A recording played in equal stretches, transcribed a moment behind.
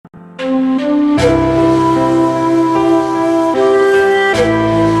Namaskar,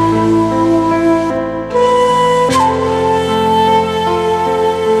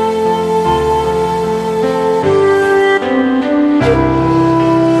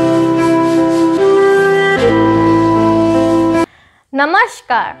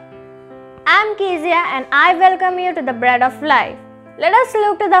 I am Kezia and I welcome you to the Bread of Life. Let us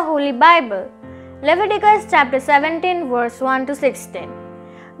look to the Holy Bible, Leviticus chapter 17 verse 1 to 16.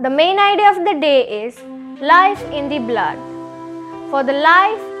 The main idea of the day is life in the blood. For the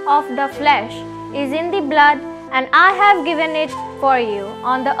life of the flesh is in the blood, and I have given it for you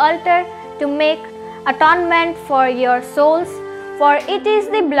on the altar to make atonement for your souls, for it is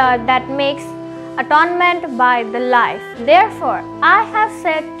the blood that makes atonement by the life. Therefore, I have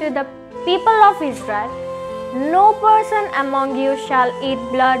said to the people of Israel, no person among you shall eat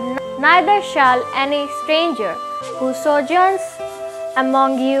blood, neither shall any stranger who sojourns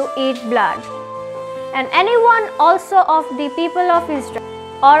among you eat blood. And anyone also of the people of Israel,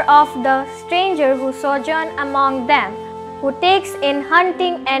 or of the stranger who sojourn among them, who takes in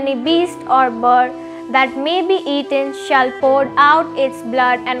hunting any beast or bird that may be eaten, shall pour out its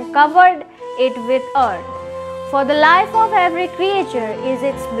blood and cover it with earth. For the life of every creature is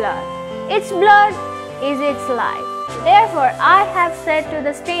its blood is its life. Therefore I have said to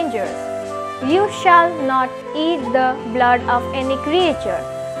the strangers, you shall not eat the blood of any creature,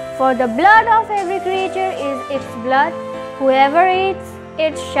 for the blood of every creature is its blood. Whoever eats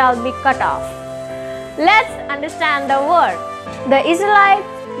it shall be cut off. Let's understand the word. The Israelites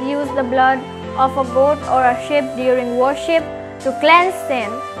used the blood of a goat or a sheep during worship to cleanse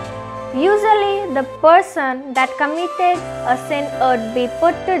sin. Usually, the person that committed a sin would be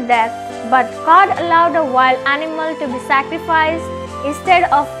put to death, but God allowed a wild animal to be sacrificed instead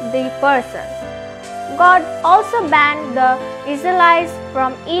of the person. God also banned the Israelites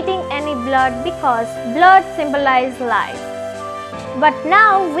from eating any blood because blood symbolized life. But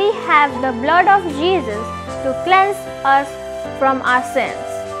now we have the blood of Jesus to cleanse us from our sins.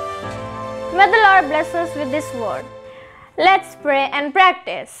 May the Lord bless us with this word. Let's pray and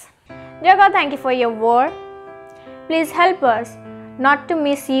practice. Dear God, thank you for your word. Please help us not to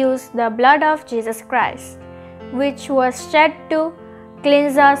misuse the blood of Jesus Christ, which was shed to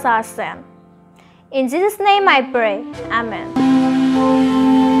cleanse us our sin. In Jesus' name I pray. Amen.